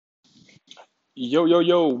Yo, yo,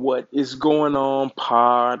 yo, what is going on,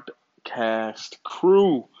 podcast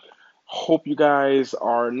crew? Hope you guys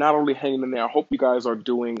are not only hanging in there, I hope you guys are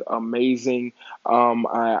doing amazing.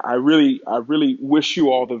 I really wish you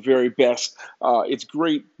all the very best. It's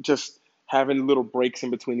great just having little breaks in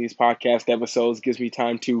between these podcast episodes, gives me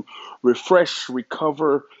time to refresh,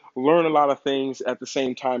 recover, learn a lot of things at the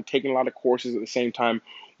same time, taking a lot of courses at the same time,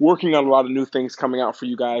 working on a lot of new things coming out for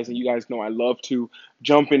you guys. And you guys know I love to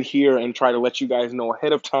jump in here and try to let you guys know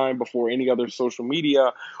ahead of time before any other social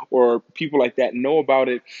media or people like that know about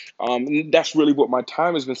it. That's really what my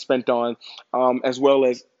time has been spent on, as well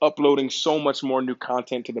as uploading so much more new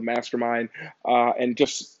content to the mastermind. And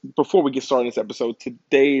just before we get started in this episode,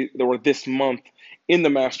 today or this month in the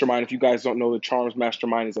mastermind, if you guys don't know, the Charms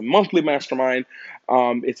Mastermind is a monthly mastermind.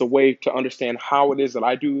 It's a way to understand how it is that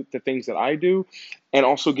I do the things that I do, and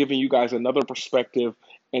also giving you guys another perspective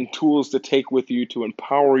and tools to take with you to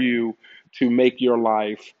empower you to make your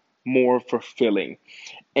life more fulfilling.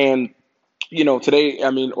 And today,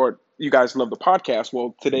 or you guys love the podcast.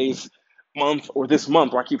 Well, today's month, or this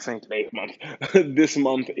month, or I keep saying today's month, this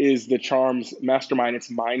month is the Charms Mastermind. It's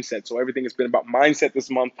mindset. So everything has been about mindset this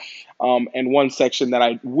month. And one section that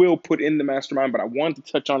I will put in the mastermind, but I wanted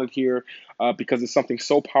to touch on it here because it's something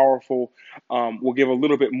so powerful. We'll give a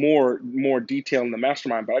little bit more detail in the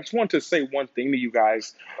mastermind, but I just want to say one thing to you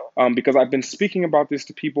guys because I've been speaking about this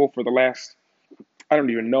to people for the last, I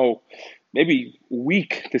don't even know, maybe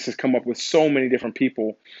week. This has come up with so many different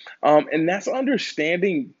people. And that's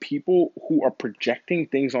understanding people who are projecting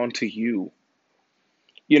things onto you.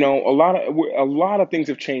 A lot of things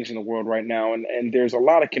have changed in the world right now, and there's a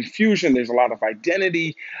lot of confusion. There's a lot of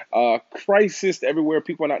identity crisis everywhere.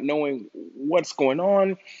 People are not knowing what's going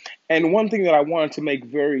on. And one thing that I wanted to make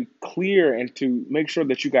very clear and to make sure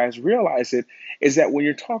that you guys realize it is that when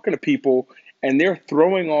you're talking to people and they're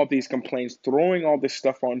throwing all these complaints, throwing all this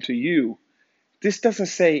stuff onto you, this doesn't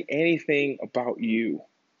say anything about you.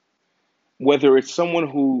 Whether it's someone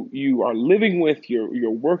who you are living with, you're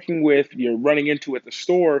working with, you're running into at the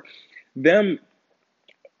store, them,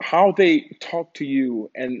 how they talk to you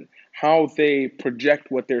and how they project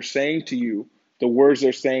what they're saying to you, the words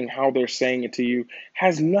they're saying, how they're saying it to you,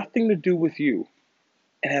 has nothing to do with you.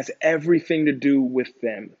 It has everything to do with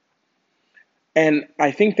them. And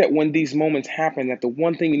I think that when these moments happen, that the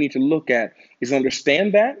one thing you need to look at is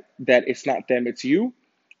understand that it's not them, it's you.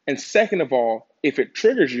 And second of all, if it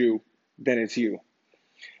triggers you, then it's you.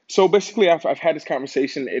 So basically, I've had this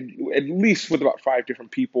conversation at least with about five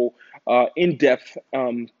different people in depth.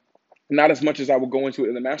 Not as much as I will go into it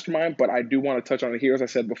in the mastermind, but I do want to touch on it here, as I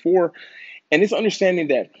said before. And it's understanding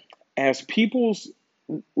that as people's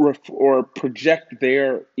or project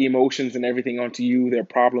their emotions and everything onto you, their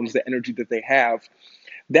problems, the energy that they have,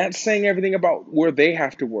 that's saying everything about where they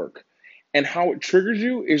have to work. And how it triggers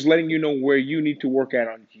you is letting you know where you need to work at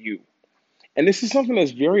on you. And this is something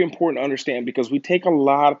that's very important to understand because we take a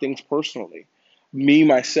lot of things personally, me,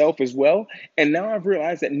 myself as well. And now I've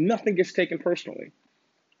realized that nothing gets taken personally.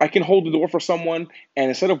 I can hold the door for someone, and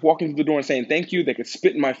instead of walking through the door and saying thank you, they could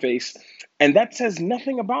spit in my face. And that says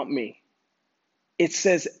nothing about me. It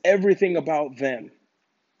says everything about them.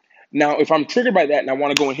 Now, if I'm triggered by that and I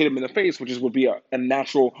want to go and hit them in the face, which would be a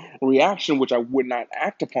natural reaction, which I would not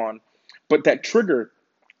act upon, but that trigger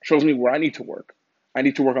shows me where I need to work. I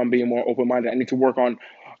need to work on being more open minded. I need to work on,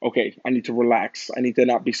 okay, I need to relax. I need to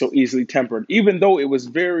not be so easily tempered, even though it was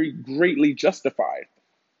very greatly justified.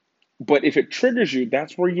 But if it triggers you,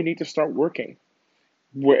 that's where you need to start working.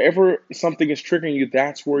 Wherever something is triggering you,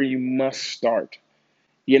 that's where you must start.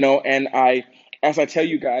 And as I tell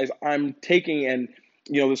you guys, I'm taking and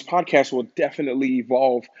this podcast will definitely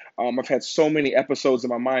evolve. I've had so many episodes in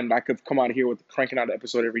my mind. I could come out here with cranking out an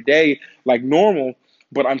episode every day like normal,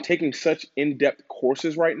 but I'm taking such in-depth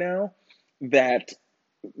courses right now that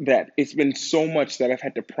it's been so much that I've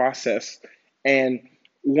had to process. And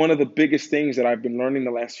one of the biggest things that I've been learning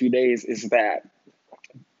the last few days is that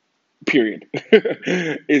period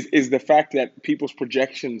is the fact that people's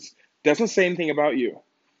projections doesn't say anything about you.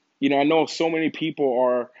 I know so many people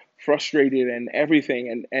are frustrated and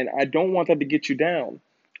everything, and I don't want that to get you down.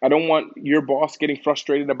 I don't want your boss getting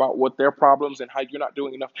frustrated about what their problems and how you're not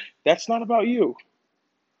doing enough. That's not about you.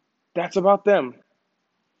 That's about them.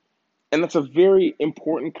 And that's a very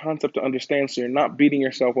important concept to understand. So you're not beating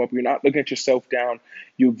yourself up. You're not looking at yourself down.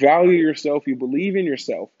 You value yourself. You believe in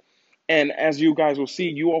yourself. And as you guys will see,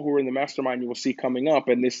 you all who are in the mastermind, you will see coming up,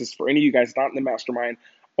 and this is for any of you guys not in the mastermind.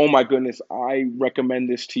 Oh my goodness, I recommend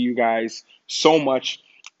this to you guys so much.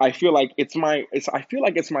 I feel like I feel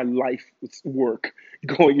like it's my life work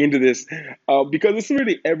going into this, because it's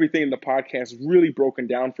really everything in the podcast really broken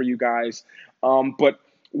down for you guys. But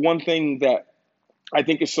one thing that I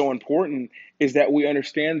think is so important is that we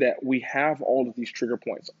understand that we have all of these trigger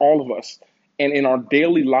points, all of us. And in our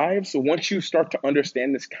daily lives, once you start to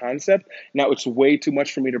understand this concept, now it's way too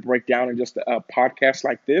much for me to break down in just a podcast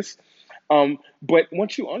like this. But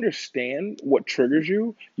once you understand what triggers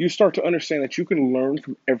you, you start to understand that you can learn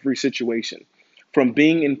from every situation. From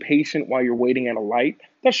being impatient while you're waiting at a light,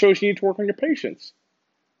 that shows you need to work on your patience.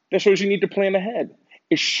 That shows you need to plan ahead.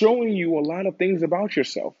 It's showing you a lot of things about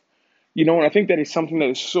yourself. And I think that is something that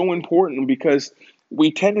is so important because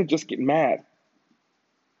we tend to just get mad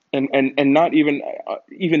and not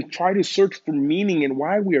even try to search for meaning in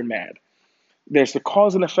why we are mad. There's the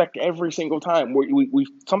cause and effect every single time. We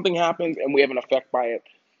something happens and we have an effect by it,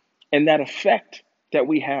 and that effect that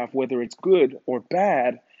we have, whether it's good or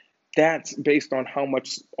bad, that's based on how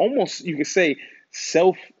much, almost you could say,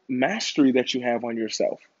 self mastery that you have on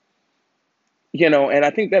yourself. And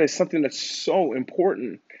I think that is something that's so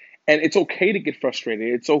important. And it's okay to get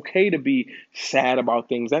frustrated. It's okay to be sad about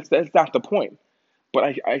things. That's not the point.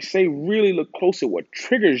 But I say really look close at what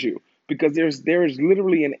triggers you, because there is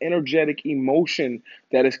literally an energetic emotion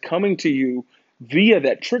that is coming to you via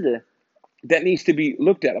that trigger that needs to be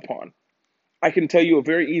looked at upon. I can tell you a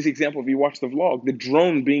very easy example if you watch the vlog, the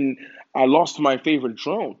drone being, I lost my favorite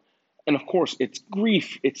drone. And of course, it's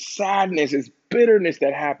grief, it's sadness, it's bitterness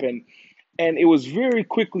that happened. And it was very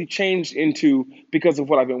quickly changed into, because of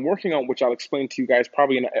what I've been working on, which I'll explain to you guys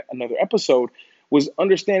probably in another episode, was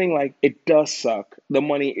understanding like it does suck. The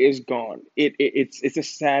money is gone. It's a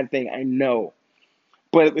sad thing, I know.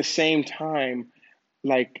 But at the same time,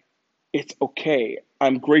 like, it's okay.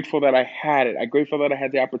 I'm grateful that I had it. I'm grateful that I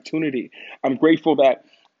had the opportunity. I'm grateful that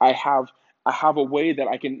I have I have a way that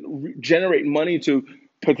I can generate money to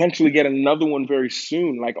potentially get another one very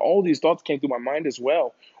soon. Like, all these thoughts came through my mind as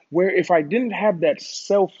well. Where if I didn't have that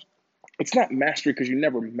self, it's not mastery, because you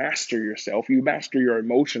never master yourself. You master your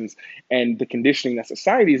emotions and the conditioning that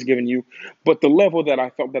society has given you. But the level that I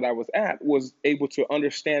thought that I was at was able to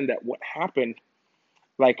understand that what happened,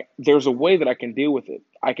 like, there's a way that I can deal with it.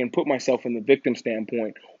 I can put myself in the victim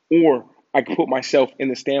standpoint, or I can put myself in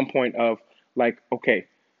the standpoint of, like, okay,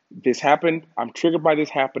 this happened. I'm triggered by this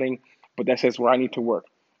happening, but that says where I need to work.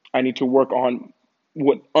 I need to work on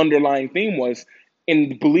what underlying theme was,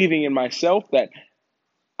 in believing in myself that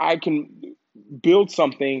I can build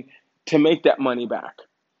something to make that money back.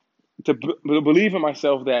 To believe in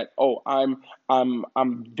myself that, oh,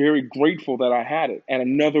 I'm very grateful that I had it, and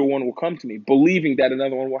another one will come to me, believing that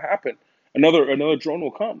another one will happen, another drone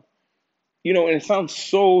will come. And it sounds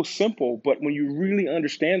so simple, but when you really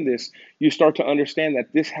understand this, you start to understand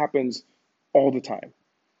that this happens all the time.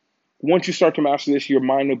 Once you start to master this, your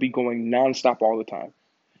mind will be going nonstop all the time,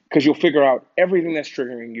 because you'll figure out everything that's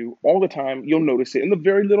triggering you all the time. You'll notice it in the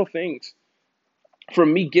very little things.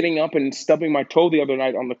 From me getting up and stubbing my toe the other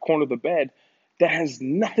night on the corner of the bed, that has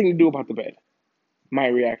nothing to do about the bed, my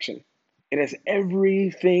reaction. It has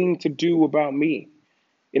everything to do about me.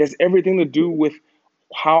 It has everything to do with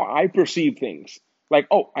how I perceive things. Like,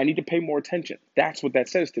 oh, I need to pay more attention. That's what that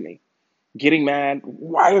says to me. Getting mad,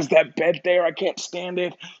 why is that bed there? I can't stand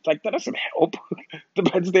it. Like, that doesn't help. The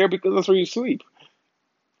bed's there because that's where you sleep.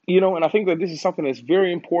 And I think that this is something that's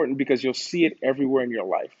very important, because you'll see it everywhere in your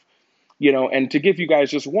life. And to give you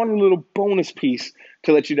guys just one little bonus piece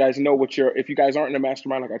to let you guys know if you guys aren't in a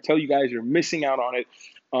mastermind, like I tell you guys, you're missing out on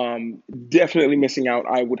it. Definitely missing out.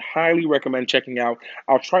 I would highly recommend checking out.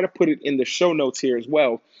 I'll try to put it in the show notes here as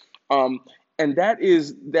well. Um, and that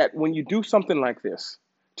is that when you do something like this,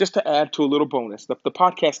 just to add to a little bonus, the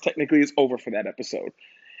podcast technically is over for that episode,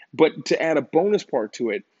 but to add a bonus part to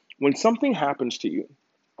it, when something happens to you,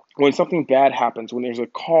 when something bad happens, when there's a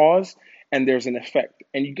cause and there's an effect,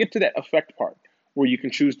 and you get to that effect part where you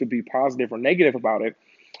can choose to be positive or negative about it,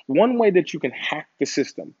 one way that you can hack the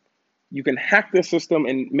system,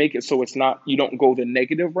 and make it so you don't go the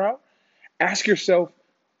negative route. Ask yourself,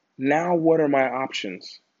 now what are my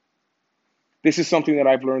options? This is something that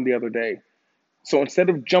I've learned the other day. So instead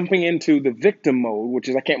of jumping into the victim mode, which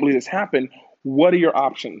is, I can't believe this happened, what are your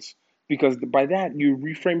options? Because by that, you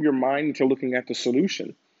reframe your mind into looking at the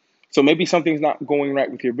solution. So maybe something's not going right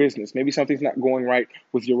with your business. Maybe something's not going right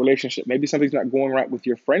with your relationship. Maybe something's not going right with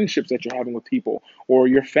your friendships that you're having with people, or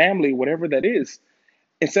your family, whatever that is.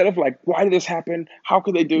 Instead of like, why did this happen? How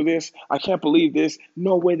could they do this? I can't believe this.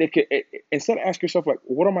 No way they could. Instead, ask yourself, like,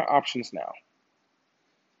 what are my options now?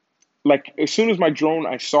 Like, as soon as my drone,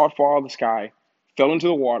 I saw it fall out of the sky, fell into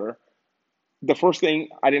the water. The first thing,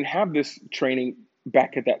 I didn't have this training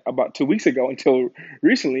back at that about 2 weeks ago until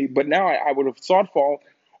recently. But now I would have saw it fall.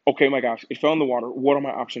 Okay, my gosh, it fell in the water. What are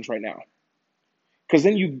my options right now? Because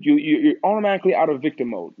then you're automatically out of victim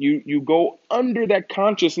mode. You go under that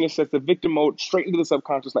consciousness that's the victim mode straight into the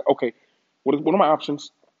subconscious. Like, okay, what are my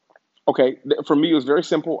options? Okay, for me it was very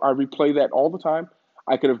simple. I replay that all the time.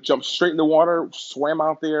 I could have jumped straight in the water, swam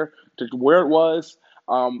out there to where it was,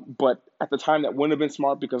 but at the time that wouldn't have been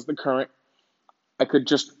smart because of the current. I could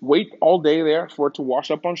just wait all day there for it to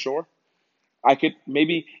wash up on shore. I could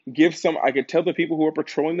maybe give some. I could tell the people who are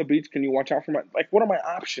patrolling the beach, "Can you watch out for my like? What are my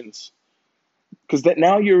options?" Because that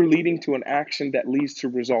now you're leading to an action that leads to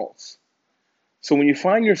results. So when you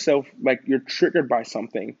find yourself like you're triggered by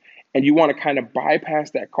something and you want to kind of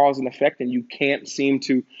bypass that cause and effect and you can't seem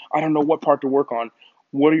to, I don't know what part to work on,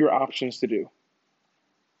 what are your options to do?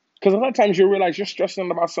 Because a lot of times you realize you're stressing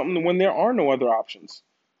about something when there are no other options.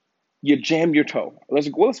 You jam your toe.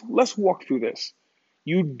 Let's walk through this.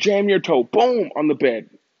 You jam your toe, boom, on the bed.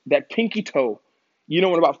 That pinky toe. You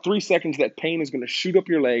know, in about 3 seconds, that pain is going to shoot up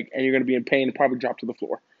your leg, and you're going to be in pain and probably drop to the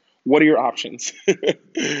floor. What are your options?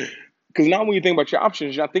 Because now, when you think about your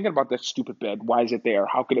options, you're not thinking about that stupid bed. Why is it there?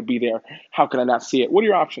 How could it be there? How can I not see it? What are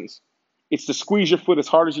your options? It's to squeeze your foot as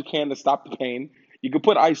hard as you can to stop the pain. You can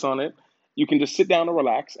put ice on it. You can just sit down and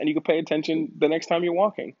relax, and you can pay attention the next time you're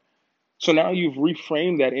walking. So now you've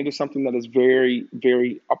reframed that into something that is very,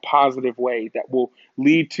 very a positive way that will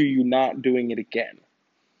lead to you not doing it again.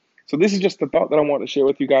 So this is just the thought that I want to share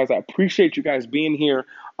with you guys. I appreciate you guys being here.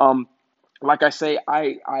 Like I say,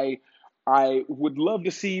 I would love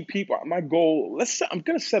to see people. My goal, I'm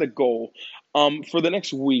gonna set a goal for the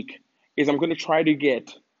next week is I'm gonna try to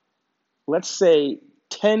get, let's say,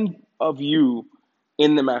 10 of you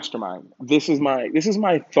in the mastermind. This is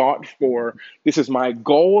my thought for this is my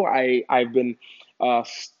goal. I've been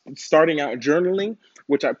starting out journaling,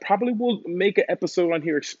 which I probably will make an episode on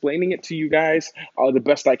here explaining it to you guys the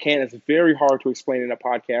best I can. It's very hard to explain in a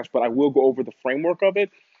podcast, but I will go over the framework of it.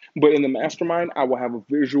 But in the mastermind, I will have a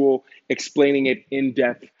visual explaining it in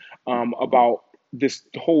depth about this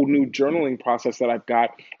whole new journaling process that I've got,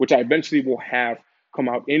 which I eventually will have come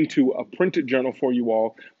out into a printed journal for you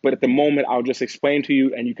all. But at the moment, I'll just explain to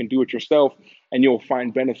you and you can do it yourself and you'll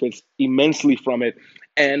find benefits immensely from it.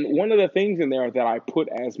 And one of the things in there that I put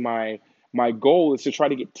as my goal is to try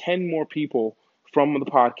to get 10 more people from the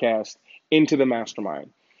podcast into the mastermind.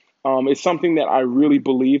 It's something that I really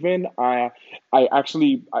believe in. I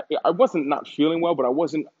wasn't not feeling well, but I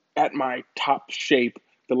wasn't at my top shape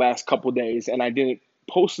the last couple of days, and I didn't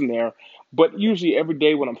post in there. But usually every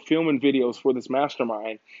day when I'm filming videos for this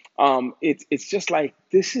mastermind, it's just like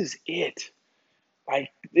this is it.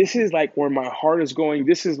 Like this is like where my heart is going.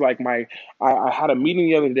 This is like I had a meeting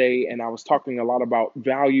the other day, and I was talking a lot about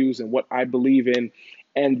values and what I believe in,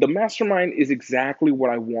 and the mastermind is exactly what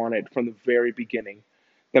I wanted from the very beginning.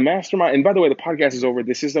 The mastermind, and by the way, the podcast is over.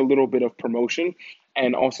 This is a little bit of promotion,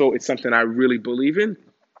 and also it's something I really believe in.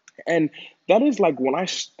 And that is like when I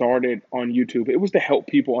started on YouTube, it was to help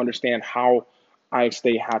people understand how I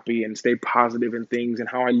stay happy and stay positive in things and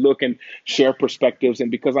how I look and share perspectives.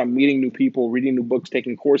 And because I'm meeting new people, reading new books,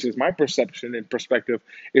 taking courses, my perception and perspective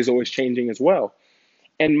is always changing as well.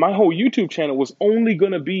 And my whole YouTube channel was only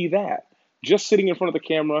going to be that, just sitting in front of the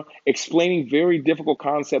camera, explaining very difficult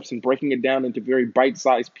concepts and breaking it down into very bite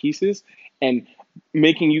sized pieces and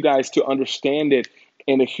making you guys to understand it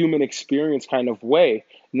in a human experience kind of way,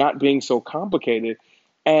 not being so complicated.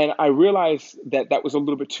 And I realized that that was a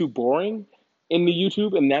little bit too boring in the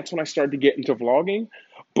YouTube. And that's when I started to get into vlogging.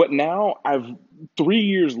 But now 3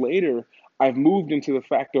 years later, I've moved into the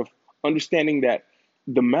fact of understanding that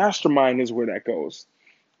the mastermind is where that goes.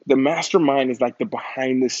 The mastermind is like the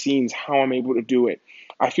behind the scenes, how I'm able to do it.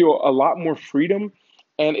 I feel a lot more freedom,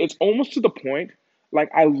 and it's almost to the point like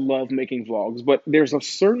I love making vlogs, but there's a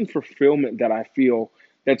certain fulfillment that I feel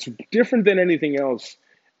that's different than anything else.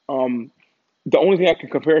 Um, the only thing I can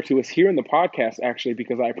compare it to is here in the podcast, actually,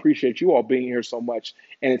 because I appreciate you all being here so much.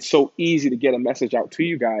 And it's so easy to get a message out to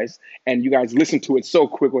you guys, and you guys listen to it so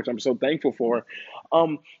quick, which I'm so thankful for.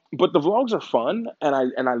 Um, but the vlogs are fun, and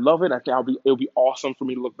I love it. I think it'll be awesome for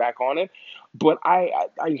me to look back on it. But I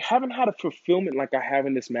haven't had a fulfillment like I have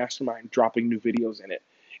in this mastermind, dropping new videos in it.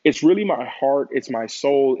 It's really my heart, it's my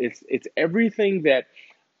soul, it's everything that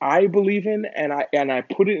I believe in, and I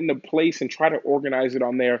put it into place and try to organize it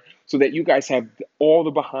on there so that you guys have all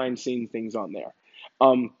the behind scene things on there.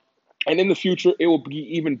 Um, and in the future, it will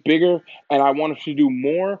be even bigger, and I want to do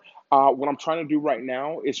more. What I'm trying to do right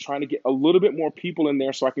now is trying to get a little bit more people in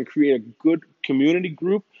there so I can create a good community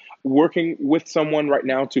group. Working with someone right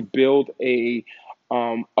now to build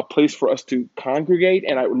a place for us to congregate,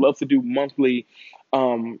 and I would love to do monthly.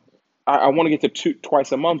 Um, I want to get to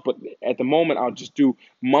twice a month, but at the moment, I'll just do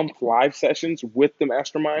month live sessions with the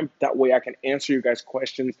mastermind. That way, I can answer you guys'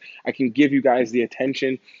 questions. I can give you guys the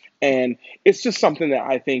attention, and it's just something that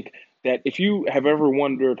I think that if you have ever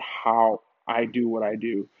wondered how I do what I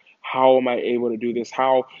do, how am I able to do this?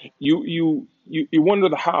 How you wonder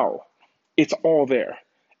the how. It's all there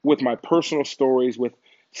with my personal stories, with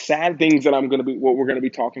sad things that I'm going to be, what we're going to be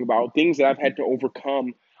talking about, things that I've had to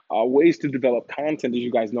overcome, ways to develop content. As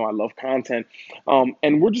you guys know, I love content.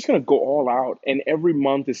 And we're just going to go all out. And every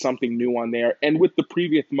month is something new on there. And with the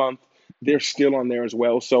previous month, they're still on there as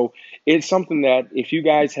well. So it's something that if you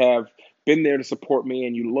guys have been there to support me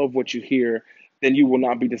and you love what you hear, then you will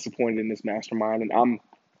not be disappointed in this mastermind. And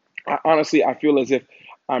honestly, I feel as if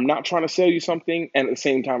I'm not trying to sell you something, and at the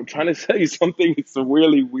same time, I'm trying to sell you something. It's a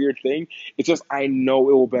really weird thing. It's just I know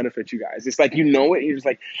it will benefit you guys. It's like you know it, and you're just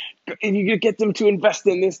like, and you get them to invest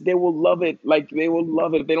in this, they will love it. Like they will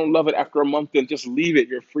love it. If they don't love it after a month, then just leave it.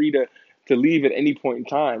 You're free to leave at any point in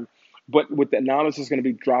time. But with the knowledge that's going to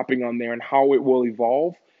be dropping on there and how it will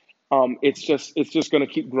evolve, it's just going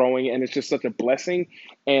to keep growing, and it's just such a blessing.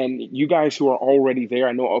 And you guys who are already there,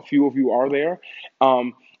 I know a few of you are there.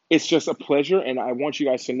 Um, it's just a pleasure, and I want you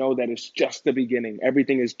guys to know that it's just the beginning.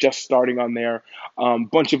 Everything is just starting on there.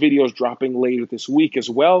 Bunch of videos dropping later this week as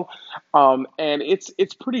well, and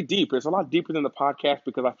it's pretty deep. It's a lot deeper than the podcast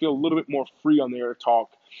because I feel a little bit more free on there to talk.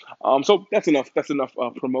 So that's enough. That's enough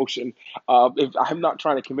promotion. If I'm not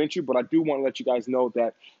trying to convince you, but I do want to let you guys know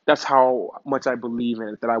that that's how much I believe in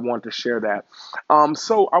it. That I want to share that.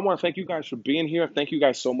 So I want to thank you guys for being here. Thank you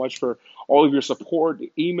guys so much for all of your support,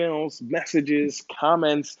 emails, messages,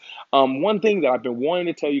 comments. One thing that I've been wanting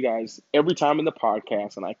to tell you guys every time in the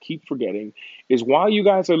podcast, and I keep forgetting, is while you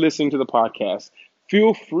guys are listening to the podcast,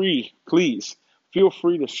 feel free, please, feel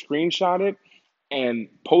free to screenshot it and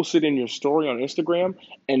post it in your story on Instagram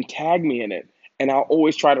and tag me in it. And I'll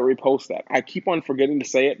always try to repost that. I keep on forgetting to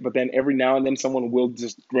say it, but then every now and then someone will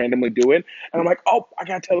just randomly do it. And I'm like, oh, I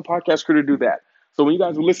got to tell the podcast crew to do that. So when you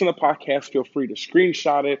guys listen to the podcast, feel free to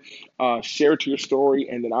screenshot it, share it to your story,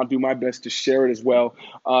 and then I'll do my best to share it as well,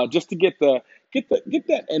 just to get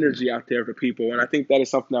that energy out there for people. And I think that is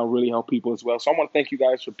something that will really help people as well. So I want to thank you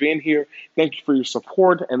guys for being here. Thank you for your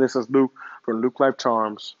support. And this is Luke from Luke Life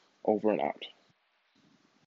Charms. Over and out.